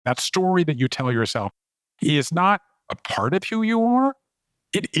That story that you tell yourself is not a part of who you are.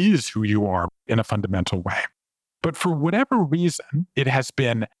 It is who you are in a fundamental way. But for whatever reason, it has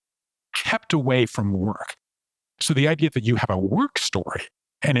been kept away from work. So the idea that you have a work story,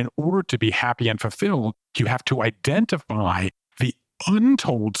 and in order to be happy and fulfilled, you have to identify the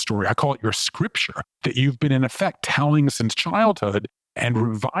untold story. I call it your scripture that you've been in effect telling since childhood and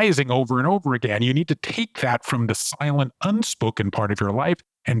revising over and over again. You need to take that from the silent, unspoken part of your life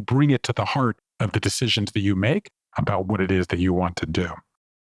and bring it to the heart of the decisions that you make about what it is that you want to do.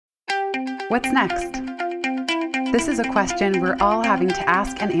 What's next? This is a question we're all having to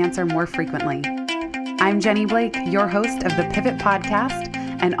ask and answer more frequently. I'm Jenny Blake, your host of the Pivot Podcast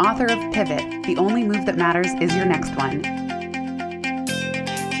and author of Pivot, The Only Move That Matters Is Your Next One.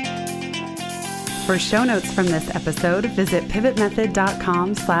 For show notes from this episode, visit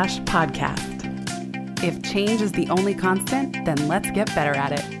pivotmethod.com/podcast. If change is the only constant, then let's get better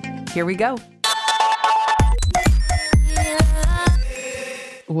at it. Here we go.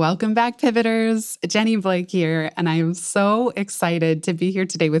 Welcome back, Pivoters. Jenny Blake here, and I am so excited to be here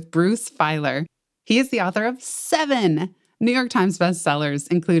today with Bruce Feiler. He is the author of 7 New York Times bestsellers,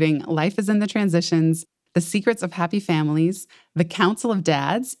 including Life is in the Transitions, The Secrets of Happy Families, The Council of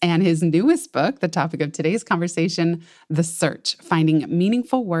Dads, and his newest book, the topic of today's conversation, The Search, Finding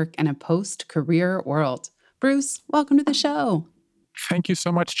Meaningful Work in a Post-Career World. Bruce, welcome to the show. Thank you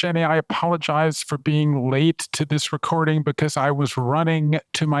so much, Jenny. I apologize for being late to this recording because I was running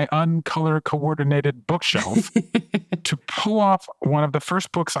to my uncolor-coordinated bookshelf to pull off one of the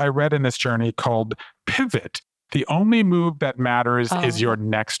first books I read in this journey called Pivot. The Only Move That Matters Is Your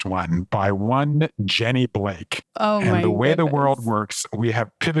Next One by one Jenny Blake. And the way the world works, we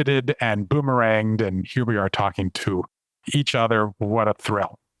have pivoted and boomeranged, and here we are talking to each other. What a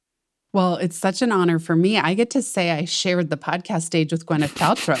thrill. Well, it's such an honor for me. I get to say I shared the podcast stage with Gwyneth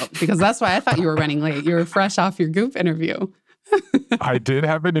Paltrow because that's why I thought you were running late. You were fresh off your Goop interview. I did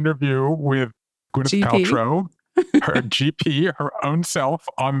have an interview with Gwyneth Paltrow, her GP, her own self,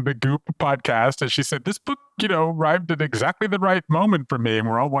 on the Goop podcast. And she said, this book, arrived at exactly the right moment for me. And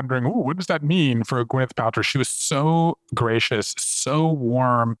we're all wondering, what does that mean for Gwyneth Paltrow? She was so gracious, so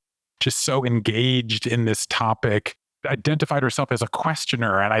warm, just so engaged in this topic, identified herself as a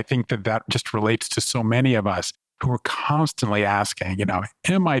questioner. And I think that just relates to so many of us who are constantly asking,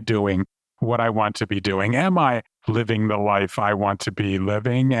 am I doing what I want to be doing? Am I living the life I want to be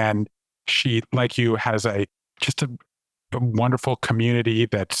living? And she, like you, has just a wonderful community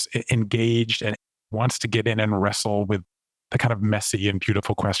that's engaged and wants to get in and wrestle with the kind of messy and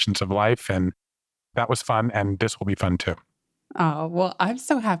beautiful questions of life. And that was fun. And this will be fun too. Oh, well, I'm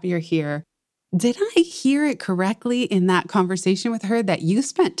so happy you're here. Did I hear it correctly in that conversation with her that you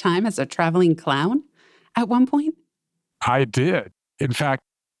spent time as a traveling clown at one point? I did. In fact,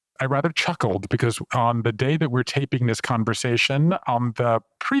 I rather chuckled because on the day that we're taping this conversation, on the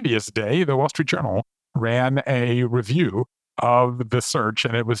previous day, the Wall Street Journal ran a review of The Search,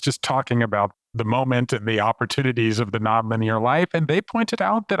 and it was just talking about the moment and the opportunities of the nonlinear life. And they pointed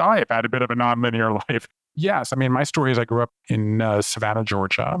out that I have had a bit of a nonlinear life. Yes, my story is I grew up in Savannah,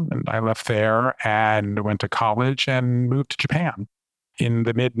 Georgia, and I left there and went to college and moved to Japan in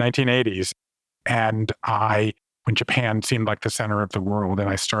the mid-1980s. And when Japan seemed like the center of the world, and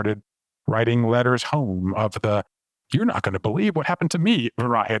I started writing letters home of the, you're not going to believe what happened to me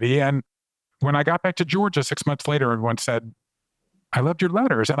variety. And when I got back to Georgia 6 months later, everyone said, I loved your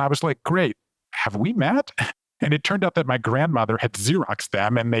letters. And I was like, great, have we met? And it turned out that my grandmother had Xeroxed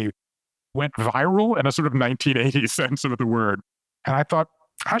them, and they went viral in a sort of 1980s sense of the word. And I thought,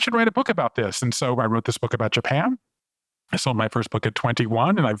 I should write a book about this. And so I wrote this book about Japan. I sold my first book at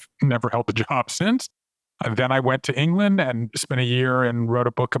 21, and I've never held a job since. Then I went to England and spent a year and wrote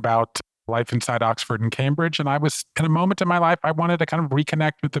a book about life inside Oxford and Cambridge. And I was in a moment in my life, I wanted to kind of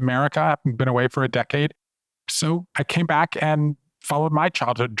reconnect with America. I've been away for a decade. So I came back and followed my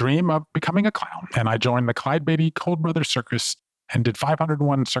childhood dream of becoming a clown. And I joined the Clyde Beatty Cold Brother Circus and did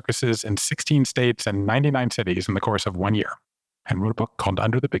 501 circuses in 16 states and 99 cities in the course of 1 year, and wrote a book called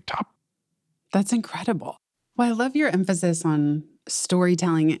Under the Big Top. That's incredible. Well, I love your emphasis on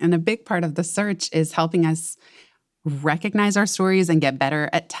storytelling. And a big part of The Search is helping us recognize our stories and get better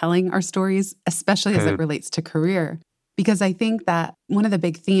at telling our stories, especially as it relates to career. Because I think that one of the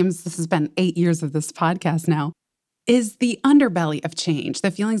big themes, this has been 8 years of this podcast now, is the underbelly of change,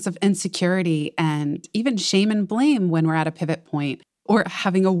 the feelings of insecurity and even shame and blame when we're at a pivot point, or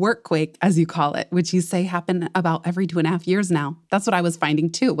having a workquake, as you call it, which you say happen about every 2.5 years now. That's what I was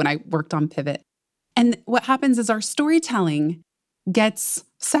finding too when I worked on Pivot. And what happens is our storytelling gets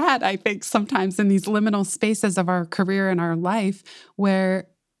sad, I think, sometimes in these liminal spaces of our career and our life where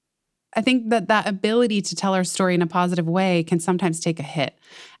I think that that ability to tell our story in a positive way can sometimes take a hit.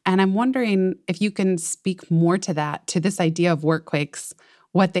 And I'm wondering if you can speak more to that, to this idea of workquakes,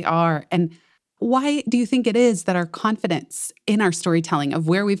 what they are, and why do you think it is that our confidence in our storytelling of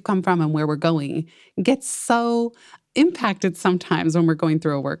where we've come from and where we're going gets so impacted sometimes when we're going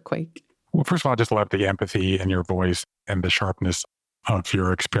through a workquake? Well, first of all, I just love the empathy in your voice and the sharpness of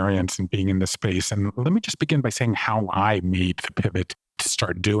your experience in being in this space. And let me just begin by saying how I made the pivot to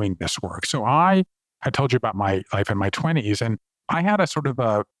start doing this work. So I told you about my life in my 20s, and I had a sort of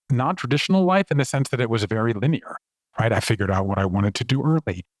a non-traditional life in the sense that it was very linear, right? I figured out what I wanted to do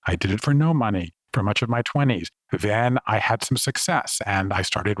early. I did it for no money for much of my 20s. Then I had some success and I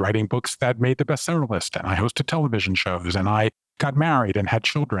started writing books that made the bestseller list, and I hosted television shows, and I got married and had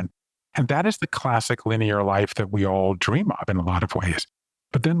children. And that is the classic linear life that we all dream of in a lot of ways.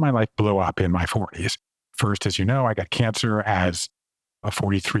 But then my life blew up in my 40s. First, as you know, I got cancer as a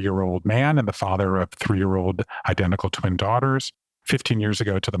 43-year-old man and the father of 3-year-old identical twin daughters 15 years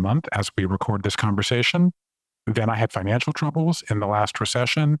ago to the month as we record this conversation. Then I had financial troubles in the last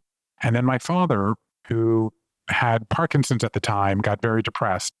recession. And then my father, who had Parkinson's at the time, got very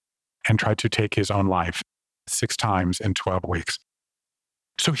depressed and tried to take his own life 6 times in 12 weeks.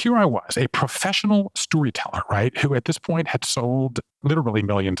 So here I was, a professional storyteller, right, who at this point had sold literally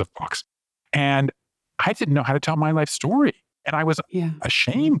millions of books. And I didn't know how to tell my life story. And I was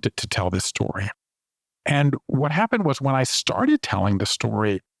ashamed to tell this story. And what happened was when I started telling the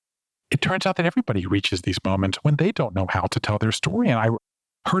story, it turns out that everybody reaches these moments when they don't know how to tell their story. And I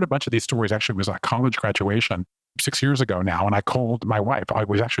heard a bunch of these stories. Actually, it was a college graduation 6 years ago now. And I called my wife. I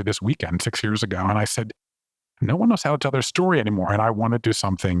was actually this weekend 6 years ago. And I said, no one knows how to tell their story anymore, and I want to do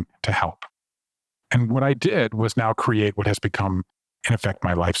something to help. And what I did was now create what has become, in effect,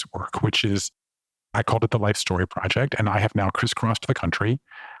 my life's work, which is, I called it the Life Story Project, and I have now crisscrossed the country,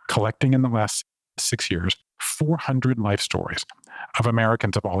 collecting in the last 6 years, 400 life stories of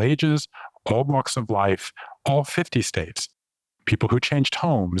Americans of all ages, all walks of life, all 50 states, people who changed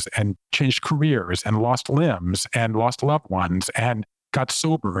homes and changed careers and lost limbs and lost loved ones and got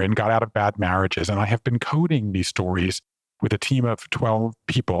sober and got out of bad marriages. And I have been coding these stories with a team of 12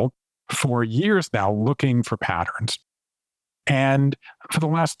 people for years now, looking for patterns. And for the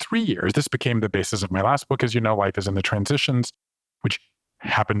last 3 years, this became the basis of my last book. As you know, Life is in the Transitions, which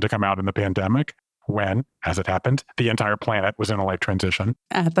happened to come out in the pandemic when, as it happened, the entire planet was in a life transition.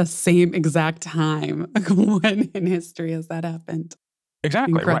 At the same exact time. When in history has that happened?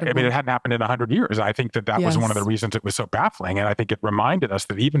 Exactly. Incredible. Right. I mean, it hadn't happened in 100 years. I think that was one of the reasons it was so baffling. And I think it reminded us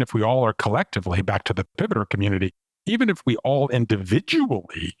that even if we all are collectively, back to the pivoter community, even if we all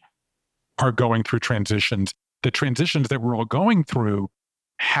individually are going through transitions, the transitions that we're all going through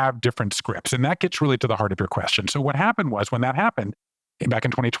have different scripts. And that gets really to the heart of your question. So what happened was when that happened back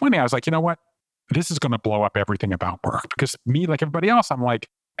in 2020, I was like, you know what? This is going to blow up everything about work. Because me, like everybody else, I'm like,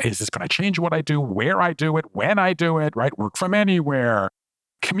 is this going to change what I do, where I do it, when I do it, right? Work from anywhere.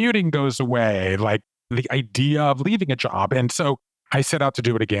 Commuting goes away, like the idea of leaving a job. And so I set out to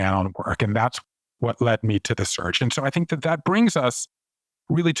do it again on work. And that's what led me to the search. And so I think that brings us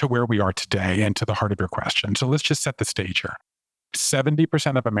really to where we are today and to the heart of your question. So let's just set the stage here.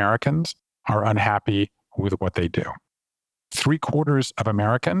 70% of Americans are unhappy with what they do. 3/4 of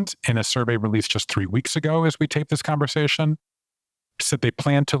Americans in a survey released just 3 weeks ago as we tape this conversation said they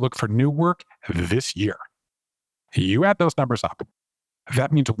plan to look for new work this year. You add those numbers up.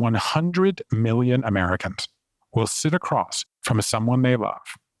 That means 100 million Americans will sit across from someone they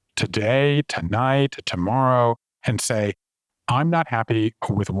love today, tonight, tomorrow, and say, I'm not happy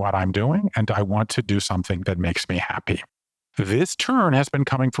with what I'm doing, and I want to do something that makes me happy. This turn has been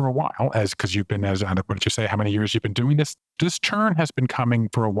coming for a while, because you've been, what did you say, how many years you've been doing this? This turn has been coming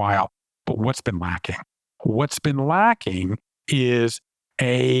for a while, but what's been lacking? What's been lacking is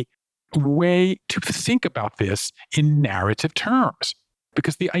a way to think about this in narrative terms.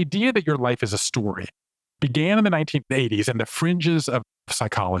 Because the idea that your life is a story began in the 1980s in the fringes of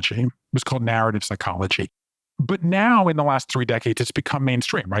psychology. It was called narrative psychology. But now in the last 3 decades, it's become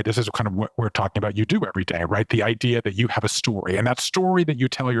mainstream, right? This is kind of what we're talking about you do every day, right? The idea that you have a story, and that story that you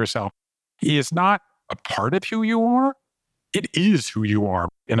tell yourself is not a part of who you are. It is who you are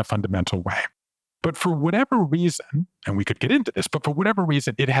in a fundamental way. But for whatever reason, and we could get into this, but for whatever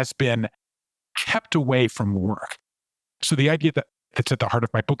reason, it has been kept away from work. So the idea that's at the heart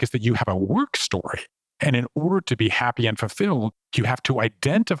of my book is that you have a work story. And in order to be happy and fulfilled, you have to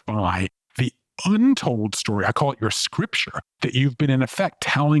identify the untold story. I call it your scripture that you've been in effect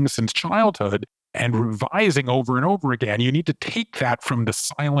telling since childhood and revising over and over again. You need to take that from the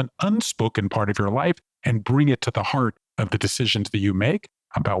silent, unspoken part of your life and bring it to the heart of the decisions that you make,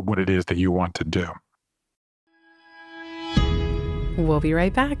 about what it is that you want to do. We'll be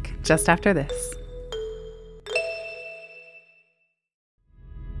right back just after this.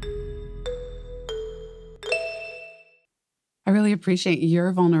 I really appreciate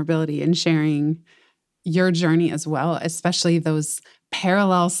your vulnerability in sharing your journey as well, especially those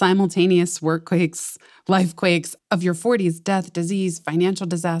parallel, simultaneous workquakes, life quakes of your 40s, death, disease, financial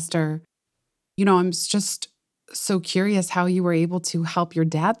disaster. I'm just so curious how you were able to help your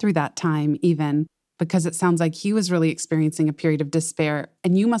dad through that time, even because it sounds like he was really experiencing a period of despair.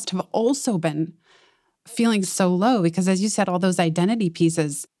 And you must have also been feeling so low because, as you said, all those identity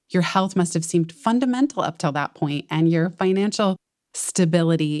pieces, your health must have seemed fundamental up till that point, and your financial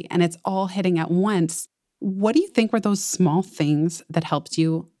stability, and it's all hitting at once. What do you think were those small things that helped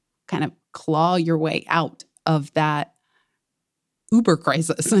you kind of claw your way out of that uber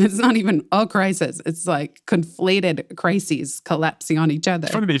crisis? It's not even a crisis. It's like conflated crises collapsing on each other.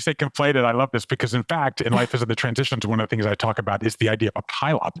 It's funny that you say conflated. I love this because, in fact, in Life is in the Transitions, one of the things I talk about is the idea of a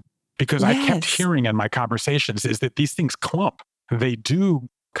pileup. Because I kept hearing in my conversations is that these things clump. They do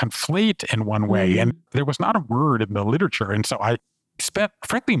conflate in one way. And there was not a word in the literature. And so I spent,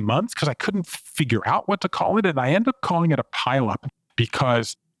 frankly, months because I couldn't figure out what to call it. And I ended up calling it a pileup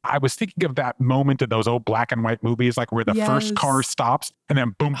because I was thinking of that moment in those old black and white movies, like where the first car stops and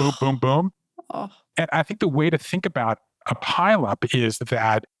then boom, boom, boom, boom. And I think the way to think about a pileup is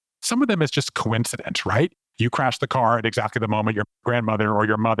that some of them is just coincidence, right? You crash the car at exactly the moment your grandmother or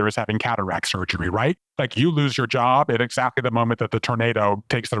your mother is having cataract surgery, right? Like you lose your job at exactly the moment that the tornado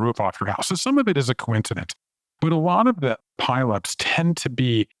takes the roof off your house. So some of it is a coincidence. But a lot of the pileups tend to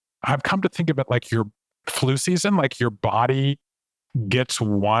be, I've come to think of it like your flu season, like your body gets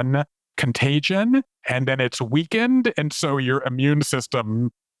one contagion and then it's weakened. And so your immune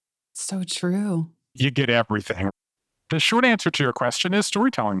system. So true. You get everything. The short answer to your question is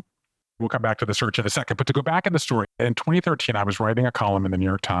storytelling. We'll come back to the search in a second. But to go back in the story, in 2013, I was writing a column in the New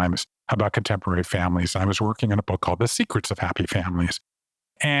York Times about contemporary families. I was working on a book called The Secrets of Happy Families.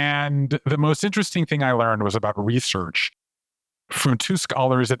 And the most interesting thing I learned was about research from two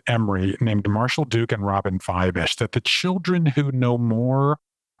scholars at Emory named Marshall Duke and Robin Fivish, that the children who know more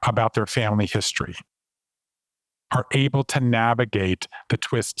about their family history are able to navigate the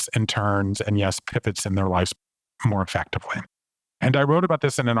twists and turns and, yes, pivots in their lives more effectively. And I wrote about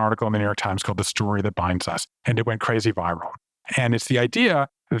this in an article in the New York Times called The Story That Binds Us, and it went crazy viral. And it's the idea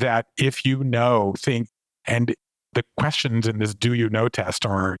that if you know, and the questions in this do you know test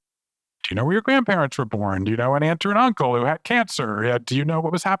are, do you know where your grandparents were born? Do you know an aunt or an uncle who had cancer? Do you know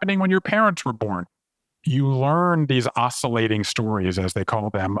what was happening when your parents were born? You learn these oscillating stories, as they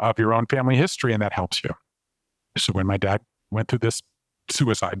call them, of your own family history, and that helps you. So when my dad went through this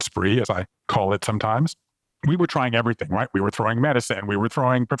suicide spree, as I call it sometimes, we were trying everything, right? We were throwing medicine, we were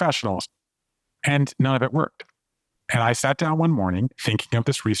throwing professionals, and none of it worked. And I sat down one morning thinking of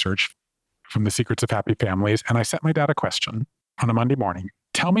this research from The Secrets of Happy Families, and I sent my dad a question on a Monday morning.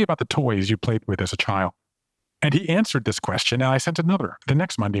 Tell me about the toys you played with as a child. And he answered this question, and I sent another the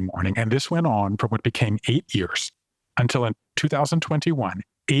next Monday morning. And this went on for what became 8 years until in 2021,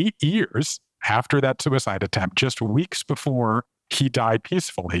 8 years after that suicide attempt, just weeks before he died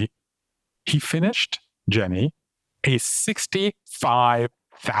peacefully, he finished, Jenny, a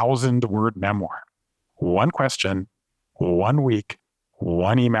 65,000 word memoir. One question, 1 week,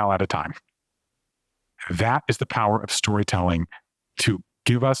 one email at a time. That is the power of storytelling to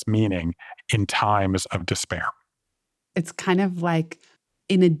give us meaning in times of despair. It's kind of like,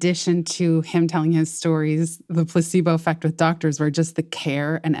 in addition to him telling his stories, the placebo effect with doctors, where just the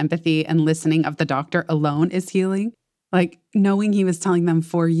care and empathy and listening of the doctor alone is healing. Like knowing he was telling them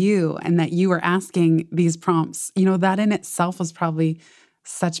for you and that you were asking these prompts, that in itself was probably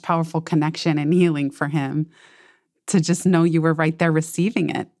such powerful connection and healing for him to just know you were right there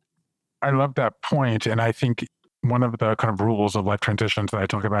receiving it. I love that point. And I think one of the kind of rules of life transitions that I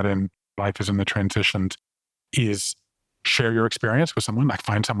talk about in Life is in the Transitions is share your experience with someone, like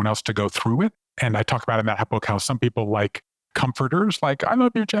find someone else to go through it. And I talk about in that book how some people like comforters, like, I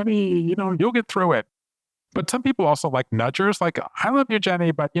love you, Jenny, you'll get through it. But some people also like nudgers, like, I love you,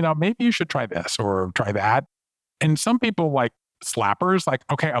 Jenny, but maybe you should try this or try that. And some people like slappers, like,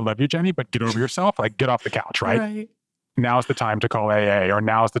 okay, I love you, Jenny, but get over yourself, like get off the couch, right? Right. Now's the time to call AA, or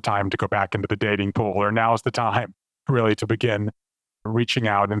now's the time to go back into the dating pool, or now's the time really to begin reaching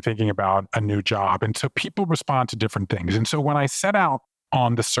out and thinking about a new job. And so people respond to different things. And so when I set out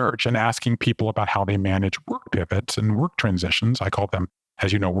on the search and asking people about how they manage work pivots and work transitions, I call them,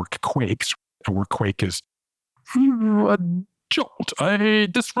 as you know, workquakes. A workquake is a jolt, a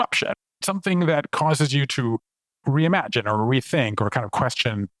disruption, something that causes you to reimagine or rethink or kind of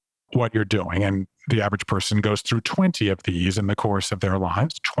question what you're doing. And the average person goes through 20 of these in the course of their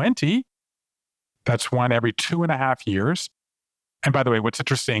lives. 20? That's one every 2.5 years. And by the way, what's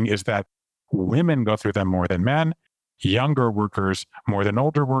interesting is that women go through them more than men, younger workers more than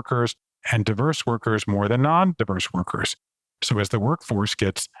older workers, and diverse workers more than non-diverse workers. So as the workforce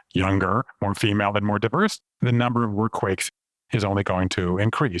gets younger, more female, and more diverse, the number of workquakes is only going to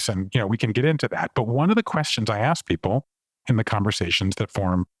increase. And, we can get into that. But one of the questions I asked people in the conversations that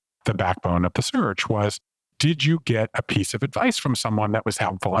form the backbone of the search was, did you get a piece of advice from someone that was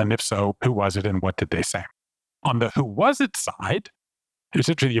helpful? And if so, who was it and what did they say? On the who was it side, it's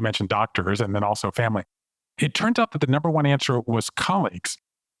interesting you mentioned doctors and then also family. It turns out that the number one answer was colleagues,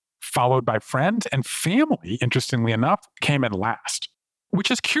 followed by friends, and family, interestingly enough, came in last,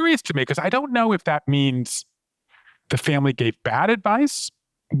 which is curious to me because I don't know if that means the family gave bad advice,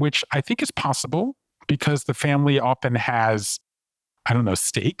 which I think is possible because the family often has,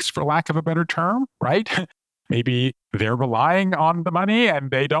 stakes for lack of a better term, right? Maybe they're relying on the money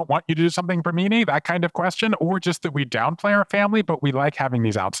and they don't want you to do something for meaning, that kind of question, or just that we downplay our family, but we like having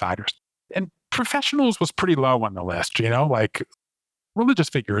these outsiders. And professionals was pretty low on the list, like religious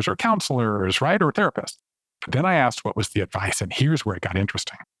figures or counselors, right? Or therapists. But then I asked what was the advice, and here's where it got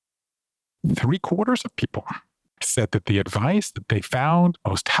interesting. 3/4 of people said that the advice that they found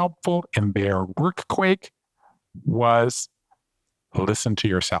most helpful in their workquake was listen to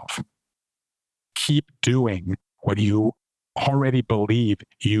yourself. Keep doing what you already believe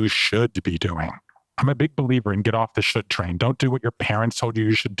you should be doing. I'm a big believer in get off the should train. Don't do what your parents told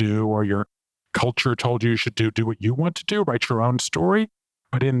you should do or your culture told you should do. Do what you want to do, write your own story.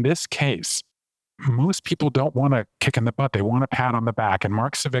 But in this case, most people don't want a kick in the butt. They want a pat on the back. And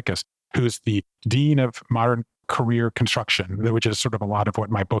Mark Savickas, who's the dean of modern career construction, which is sort of a lot of what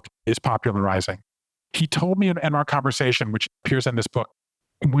my book is popularizing, he told me in our conversation, which appears in this book,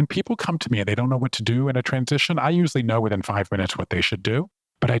 when people come to me and they don't know what to do in a transition, I usually know within 5 minutes what they should do,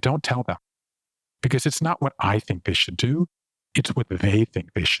 but I don't tell them because it's not what I think they should do. It's what they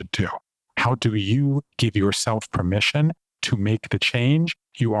think they should do. How do you give yourself permission to make the change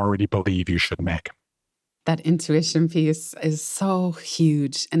you already believe you should make? That intuition piece is so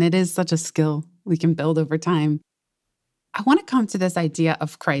huge, and it is such a skill we can build over time. I want to come to this idea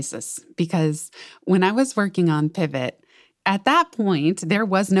of crisis because when I was working on Pivot, at that point, there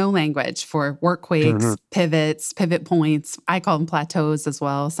was no language for workquakes, pivots, pivot points. I call them plateaus as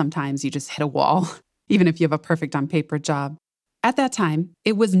well. Sometimes you just hit a wall, even if you have a perfect on paper job. At that time,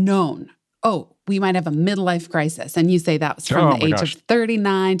 it was known, we might have a midlife crisis. And you say that was from the age of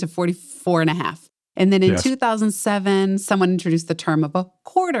 39 to 44 and a half. And then in 2007, someone introduced the term of a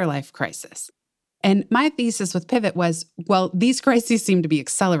quarter life crisis. And my thesis with Pivot was, these crises seem to be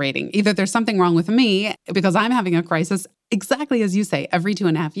accelerating. Either there's something wrong with me because I'm having a crisis, exactly as you say, every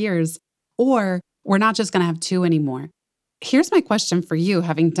 2.5 years, or we're not just going to have two anymore. Here's my question for you,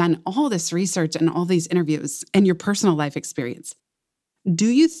 having done all this research and all these interviews and your personal life experience. Do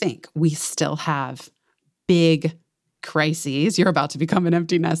you think we still have big crises? You're about to become an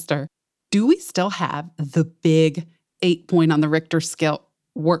empty nester. Do we still have the big 8-point on the Richter scale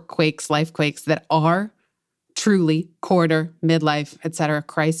workquakes, lifequakes that are truly quarter, midlife, et cetera,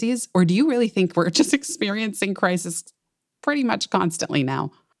 crises? Or do you really think we're just experiencing crisis pretty much constantly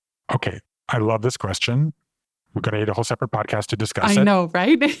now? Okay. I love this question. We're going to need a whole separate podcast to discuss it. I know,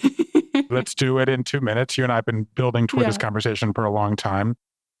 right? Let's do it in 2 minutes. You and I have been building toward this conversation for a long time.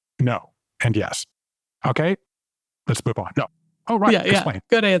 No and yes. Okay. Let's move on. No. Oh, right. Explain.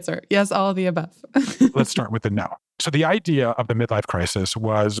 Good answer. Yes, all of the above. Let's start with the no. So the idea of the midlife crisis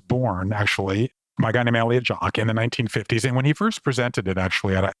was born, actually, by a guy named Elliot Jock in the 1950s. And when he first presented it,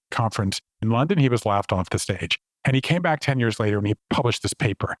 actually, at a conference in London, he was laughed off the stage. And he came back 10 years later and he published this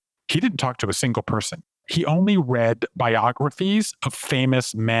paper. He didn't talk to a single person. He only read biographies of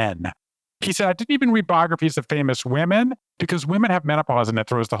famous men. He said, I didn't even read biographies of famous women because women have menopause and it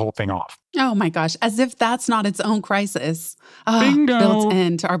throws the whole thing off. Oh my gosh, as if that's not its own crisis. Bingo. Built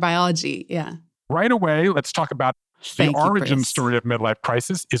into our biology. Yeah. Right away, let's talk about the origin story of midlife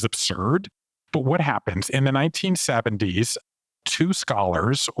crisis is absurd. But what happens? In the 1970s, two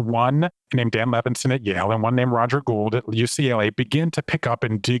scholars, one named Dan Levinson at Yale and one named Roger Gould at UCLA, begin to pick up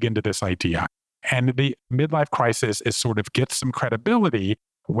and dig into this idea. And the midlife crisis is sort of gets some credibility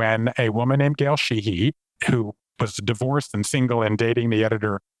when a woman named Gail Sheehy, who was divorced and single and dating the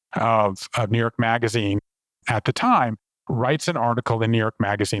editor of New York Magazine at the time, writes an article in New York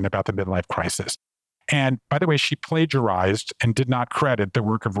Magazine about the midlife crisis. And by the way, she plagiarized and did not credit the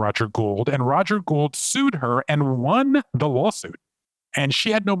work of Roger Gould. And Roger Gould sued her and won the lawsuit. And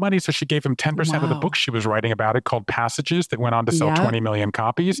she had no money, so she gave him 10% of the book she was writing about it, called Passages, that went on to sell 20 million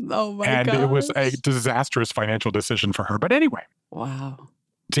copies. Oh my And gosh. it was a disastrous financial decision for her. But anyway, wow.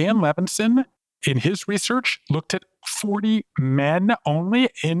 Dan Levinson, in his research, looked at 40 men only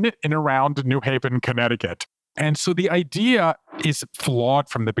in and around New Haven, Connecticut. And so the idea is flawed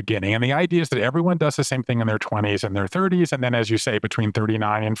from the beginning. And the idea is that everyone does the same thing in their 20s and their 30s. And then, as you say, between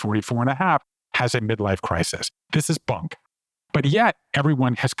 39 and 44 and a half, has a midlife crisis. This is bunk. But yet,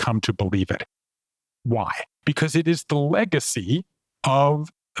 everyone has come to believe it. Why? Because it is the legacy of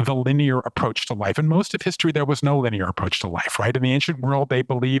the linear approach to life. In most of history, there was no linear approach to life, right? In the ancient world, they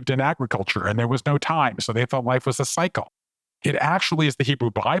believed in agriculture and there was no time, so they thought life was a cycle. It actually is the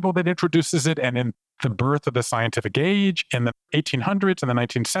Hebrew Bible that introduces it, and in the birth of the scientific age in the 1800s and the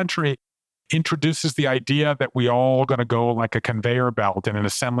 19th century, introduces the idea that we all going to go like a conveyor belt in an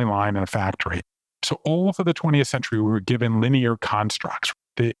assembly line in a factory. So all through the 20th century, we were given linear constructs,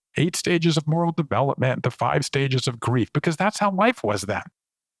 the 8 stages of moral development, the 5 stages of grief, because that's how life was then.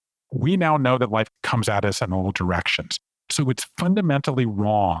 We now know that life comes at us in all directions. So it's fundamentally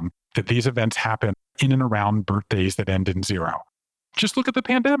wrong that these events happen in and around birthdays that end in 0. Just look at the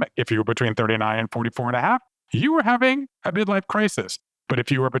pandemic. If you were between 39 and 44 and a half, you were having a midlife crisis. But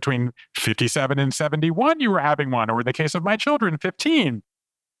if you were between 57 and 71, you were having one, or in the case of my children, 15.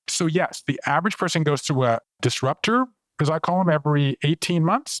 So yes, the average person goes through a disruptor, as I call them, every 18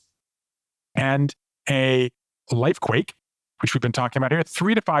 months, and a life quake, which we've been talking about here,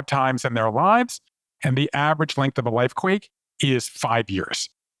 3 to 5 times in their lives. And the average length of a life quake is 5 years.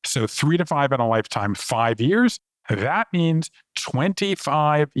 So 3 to 5 in a lifetime, 5 years. That means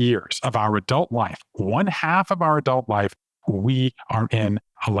 25 years of our adult life, 1/2 of our adult life, we are in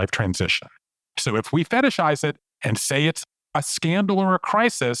a life transition. So if we fetishize it and say it's a scandal or a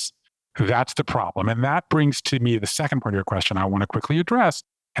crisis, that's the problem. And that brings to me the second part of your question I want to quickly address,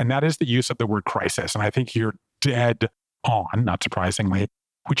 and that is the use of the word crisis. And I think you're dead on, not surprisingly,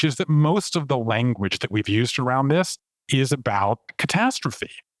 which is that most of the language that we've used around this is about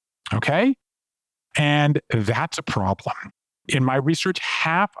catastrophe, okay? And that's a problem. In my research,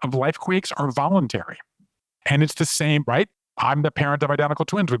 half of life quakes are voluntary. And it's the same, right? I'm the parent of identical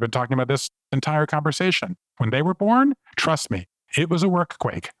twins. We've been talking about this entire conversation. When they were born, trust me, it was a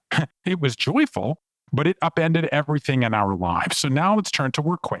workquake. It was joyful, but it upended everything in our lives. So now let's turn to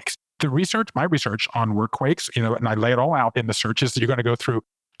workquakes. My research on workquakes, and I lay it all out in the search, is that you're going to go through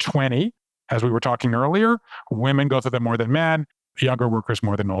 20, as we were talking earlier. Women go through them more than men, younger workers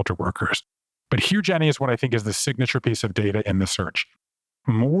more than older workers. But here, Jenny, is what I think is the signature piece of data in the search.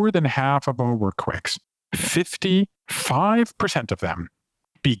 More than half of our workquakes, 55% of them,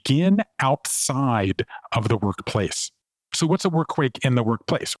 begin outside of the workplace. So what's a workquake in the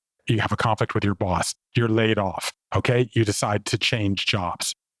workplace? You have a conflict with your boss. You're laid off, okay? You decide to change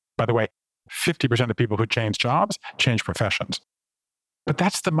jobs. By the way, 50% of people who change jobs change professions. But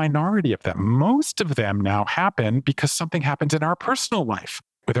that's the minority of them. Most of them now happen because something happens in our personal life,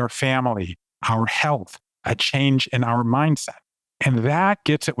 with our family, our health, a change in our mindset. And that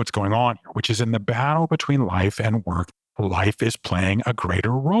gets at what's going on here, which is in the battle between life and work, life is playing a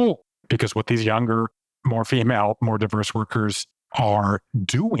greater role. Because what these younger, more female, more diverse workers are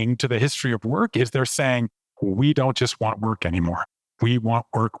doing to the history of work is they're saying, we don't just want work anymore. We want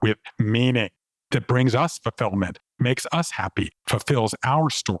work with meaning that brings us fulfillment, makes us happy, fulfills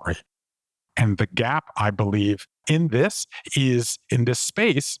our story. And the gap, I believe, in this is in this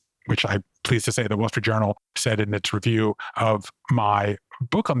space, which I'm pleased to say the Wall Street Journal said in its review of my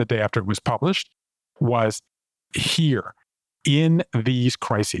book on the day after it was published, was here in these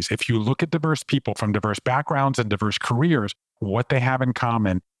crises. If you look at diverse people from diverse backgrounds and diverse careers, what they have in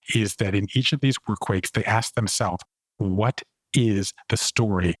common is that in each of these workquakes, they ask themselves, what is the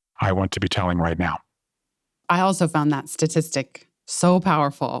story I want to be telling right now? I also found that statistic so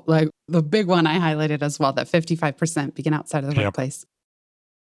powerful. Like the big one I highlighted as well, that 55% begin outside of the workplace.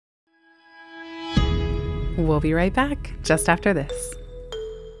 We'll be right back just after this.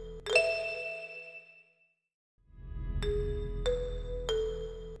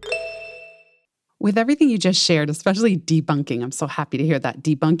 With everything you just shared, especially debunking, I'm so happy to hear that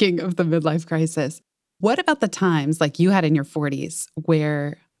debunking of the midlife crisis. What about the times like you had in your 40s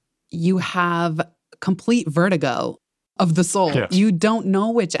where you have complete vertigo of the soul? Yes. You don't know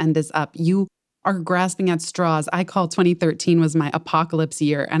which end is up. You are grasping at straws. I call 2013 was my apocalypse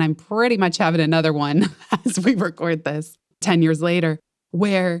year, and I'm pretty much having another one as we record this 10 years later,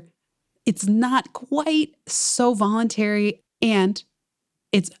 where it's not quite so voluntary and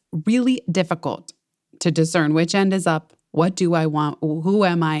it's really difficult to discern which end is up, what do I want, who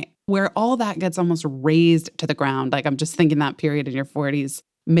am I, where all that gets almost raised to the ground. Like I'm just thinking that period in your 40s,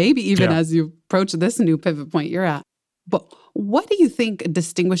 maybe even Yeah. as you approach this new pivot point you're at. But what do you think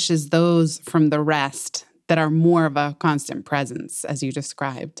distinguishes those from the rest that are more of a constant presence, as you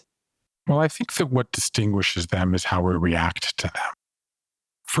described? Well, I think that what distinguishes them is how we react to them.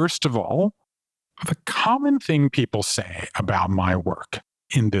 First of all, the common thing people say about my work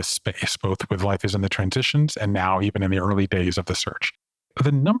in this space, both with Life is in the Transitions and now even in the early days of the search,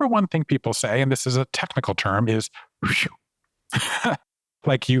 the number one thing people say, and this is a technical term, is phew.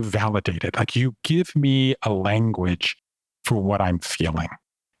 Like you validate it, like you give me a language for what I'm feeling.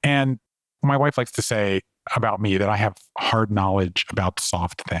 And my wife likes to say about me that I have hard knowledge about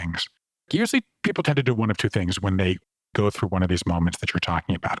soft things. Usually people tend to do one of two things when they go through one of these moments that you're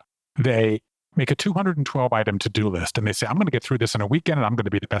talking about. They make a 212 item to-do list and they say, I'm going to get through this in a weekend and I'm going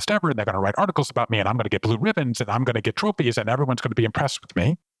to be the best ever. And they're going to write articles about me and I'm going to get blue ribbons and I'm going to get trophies and everyone's going to be impressed with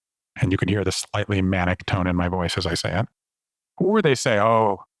me. And you can hear the slightly manic tone in my voice as I say it. Or they say,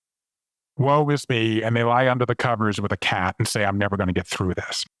 oh, woe is me. And they lie under the covers with a cat and say, I'm never going to get through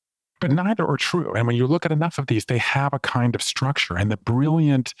this. But neither are true. And when you look at enough of these, they have a kind of structure. And the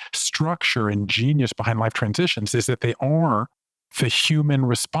brilliant structure and genius behind life transitions is that they are the human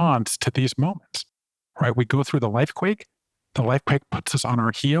response to these moments, right? We go through the life quake. The life quake puts us on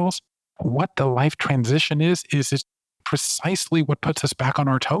our heels. What the life transition is precisely what puts us back on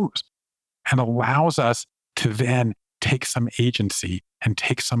our toes and allows us to then take some agency and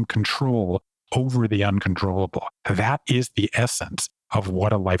take some control over the uncontrollable. That is the essence of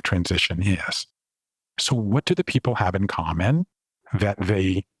what a life transition is. So what do the people have in common that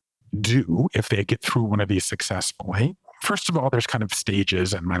they do if they get through one of these successfully? First of all, there's kind of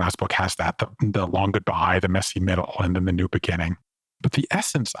stages, and my last book has that, the long goodbye, the messy middle, and then the new beginning. But the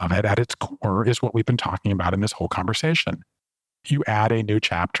essence of it at its core is what we've been talking about in this whole conversation. You add a new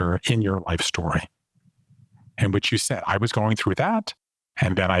chapter in your life story in which you said, I was going through that,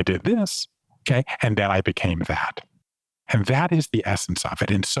 and then I did this, okay, and then I became that. And that is the essence of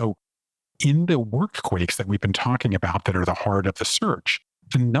it. And so in the workquakes that we've been talking about that are the heart of the search,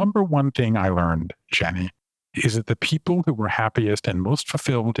 the number one thing I learned, Jenny, is that the people who were happiest and most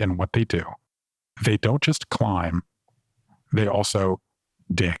fulfilled in what they do, they don't just climb, they also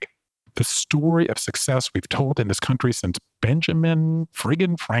dig. The story of success we've told in this country since Benjamin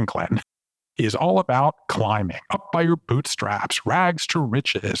friggin' Franklin is all about climbing up by your bootstraps, rags to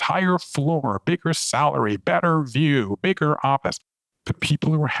riches, higher floor, bigger salary, better view, bigger office. The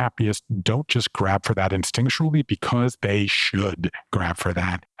people who are happiest don't just grab for that instinctually because they should grab for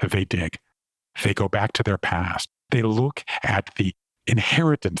that. They dig. They go back to their past. They look at the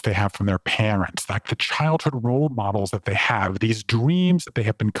inheritance they have from their parents, like the childhood role models that they have, these dreams that they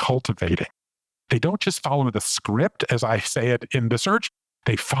have been cultivating. They don't just follow the script, as I say it in the search.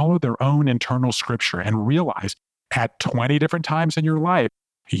 They follow their own internal scripture and realize at 20 different times in your life,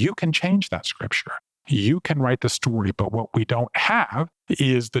 you can change that scripture. You can write the story, but what we don't have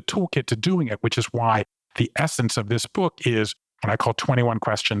is the toolkit to doing it, which is why the essence of this book is what I call 21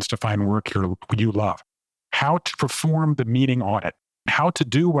 questions to find work you love. How to perform the meaning audit, how to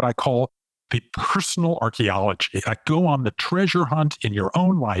do what I call the personal archaeology. Like go on the treasure hunt in your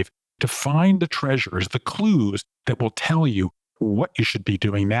own life to find the treasures, the clues that will tell you what you should be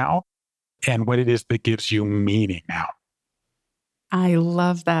doing now and what it is that gives you meaning now. I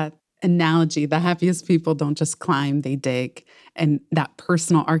love that analogy. The happiest people don't just climb, they dig. And that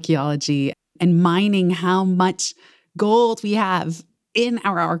personal archaeology and mining how much gold we have in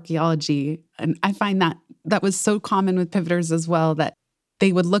our archaeology. And I find that was so common with pivoters as well, that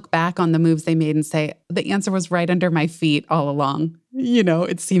they would look back on the moves they made and say, the answer was right under my feet all along. You know,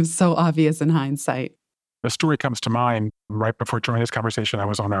 it seems so obvious in hindsight. A story comes to mind right before joining this conversation. I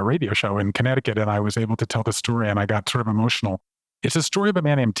was on a radio show in Connecticut and I was able to tell the story and I got sort of emotional. It's a story of a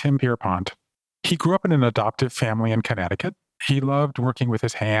man named Tim Pierpont. He grew up in an adoptive family in Connecticut. He loved working with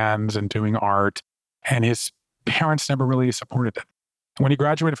his hands and doing art, and his parents never really supported it. When he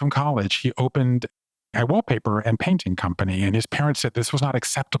graduated from college, he opened a wallpaper and painting company, and his parents said this was not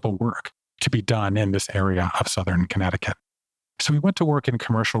acceptable work to be done in this area of Southern Connecticut. So he went to work in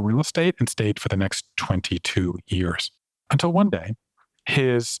commercial real estate and stayed for the next 22 years. Until one day,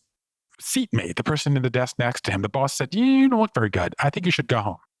 his seatmate, the person in the desk next to him, the boss said, you don't look very good. I think you should go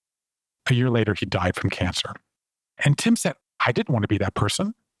home. A year later, he died from cancer. And Tim said, I didn't want to be that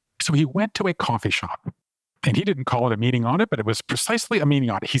person. So he went to a coffee shop. And he didn't call it a meeting on it, but it was precisely a meeting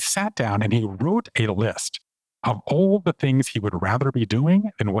on it. He sat down and he wrote a list of all the things he would rather be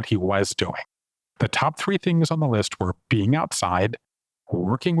doing than what he was doing. The top 3 things on the list were being outside,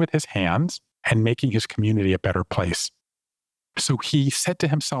 working with his hands, and making his community a better place. So he said to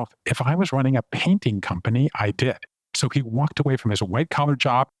himself, if I was running a painting company, I did. So he walked away from his white collar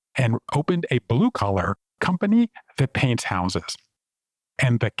job and opened a blue collar company that paints houses.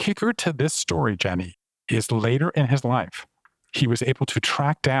 And the kicker to this story, Jenny, is later in his life, he was able to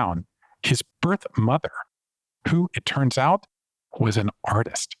track down his birth mother, who it turns out was an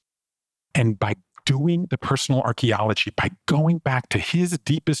artist. And by doing the personal archaeology, by going back to his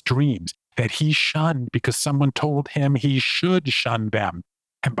deepest dreams that he shunned because someone told him he should shun them.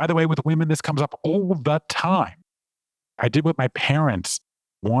 And by the way, with women, this comes up all the time. I did what my parents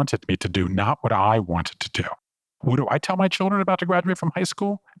wanted me to do, not what I wanted to do. What do I tell my children about to graduate from high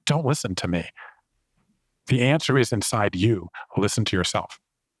school? Don't listen to me. The answer is inside you. Listen to yourself.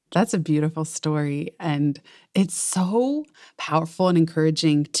 That's a beautiful story. And it's so powerful and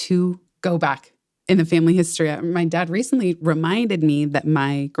encouraging to go back in the family history. My dad recently reminded me that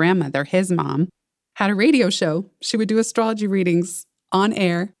my grandmother, his mom, had a radio show. She would do astrology readings on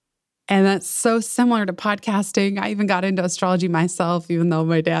air. And that's so similar to podcasting. I even got into astrology myself, even though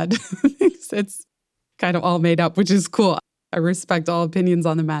my dad thinks it's kind of all made up, which is cool. I respect all opinions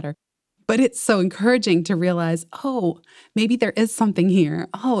on the matter. But it's so encouraging to realize, oh, maybe there is something here.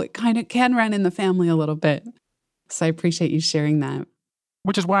 Oh, it kind of can run in the family a little bit. So I appreciate you sharing that.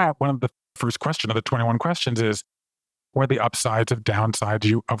 Which is why one of the first question of the 21 questions is, what are the upsides of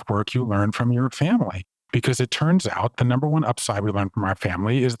downsides of work you learn from your family? Because it turns out the number one upside we learn from our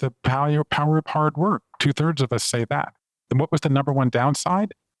family is the power of hard work. 2/3 of us say that. And what was the number one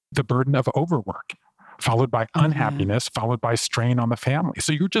downside? The burden of overwork, followed by unhappiness, followed by strain on the family.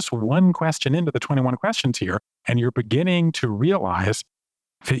 So you're just one question into the 21 questions here, and you're beginning to realize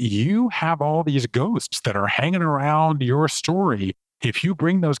that you have all these ghosts that are hanging around your story. If you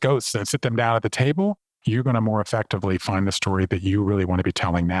bring those ghosts and sit them down at the table, you're going to more effectively find the story that you really want to be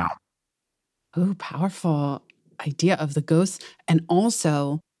telling now. Oh, powerful idea of the ghosts. And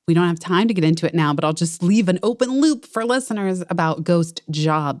also, we don't have time to get into it now, but I'll just leave an open loop for listeners about ghost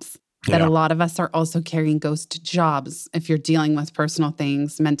jobs. That a lot of us are also carrying ghost jobs if you're dealing with personal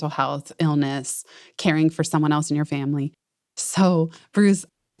things, mental health, illness, caring for someone else in your family. So, Bruce,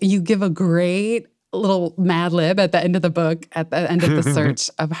 you give a great little Mad Lib at the end of the book, at the end of the search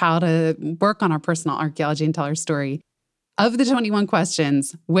of how to work on our personal archaeology and tell our story. Of the 21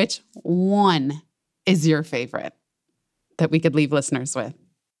 questions, which one is your favorite that we could leave listeners with?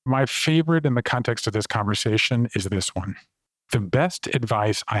 My favorite in the context of this conversation is this one. The best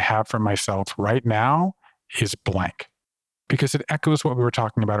advice I have for myself right now is blank, because it echoes what we were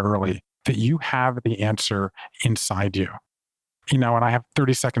talking about early, that you have the answer inside you. You know, and I have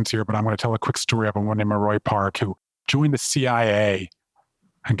 30 seconds here, but I'm going to tell a quick story of a woman named Roy Park who joined the CIA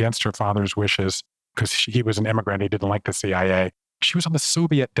against her father's wishes because he was an immigrant. He didn't like the CIA. She was on the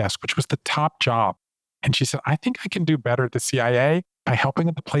Soviet desk, which was the top job. And she said, I think I can do better at the CIA by helping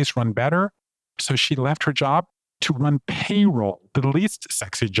the place run better. So she left her job to run payroll, the least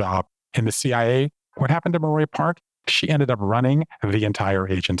sexy job in the CIA. What happened to Roy Park? She ended up running the entire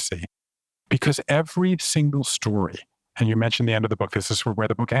agency. Because every single story, and you mentioned the end of the book, this is where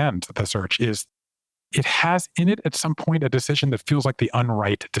the book ends, the search, is it has in it at some point a decision that feels like the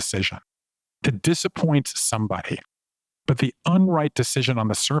unright decision, that disappoints somebody. But the unright decision on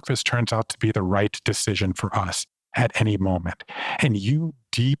the surface turns out to be the right decision for us at any moment. And you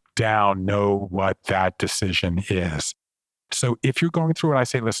deep down know what that decision is. So if you're going through it, I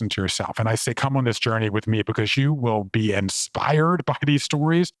say, listen to yourself. And I say, come on this journey with me, because you will be inspired by these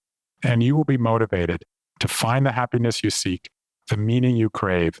stories and you will be motivated to find the happiness you seek, the meaning you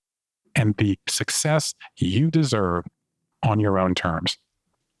crave, and the success you deserve on your own terms.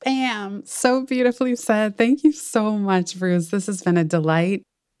 Bam! So beautifully said. Thank you so much, Bruce. This has been a delight.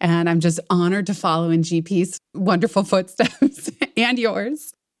 And I'm just honored to follow in GP's wonderful footsteps and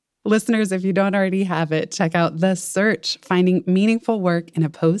yours. Listeners, if you don't already have it, check out The Search, Finding Meaningful Work in a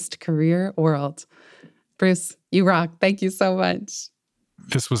Post-Career World. Bruce, you rock. Thank you so much.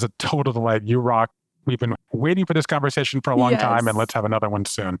 This was a total delight. You rock. We've been waiting for this conversation for a long time, and let's have another one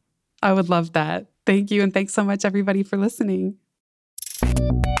soon. I would love that. Thank you. And thanks so much, everybody, for listening.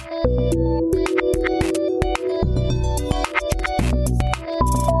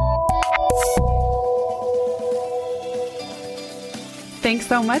 Thanks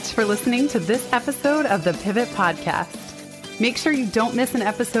so much for listening to this episode of the Pivot Podcast. Make sure you don't miss an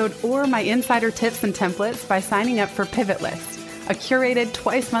episode or my insider tips and templates by signing up for Pivot List, a curated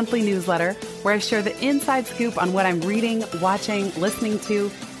twice-monthly newsletter where I share the inside scoop on what I'm reading, watching, listening to,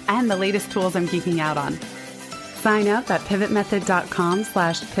 and the latest tools I'm geeking out on. Sign up at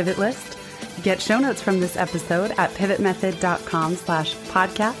pivotmethod.com/pivotlist. Get show notes from this episode at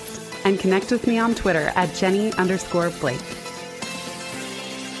pivotmethod.com/podcast and connect with me on Twitter at Jenny_Blake.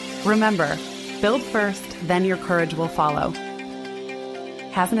 Remember, build first, then your courage will follow.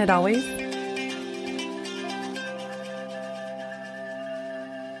 Hasn't it always?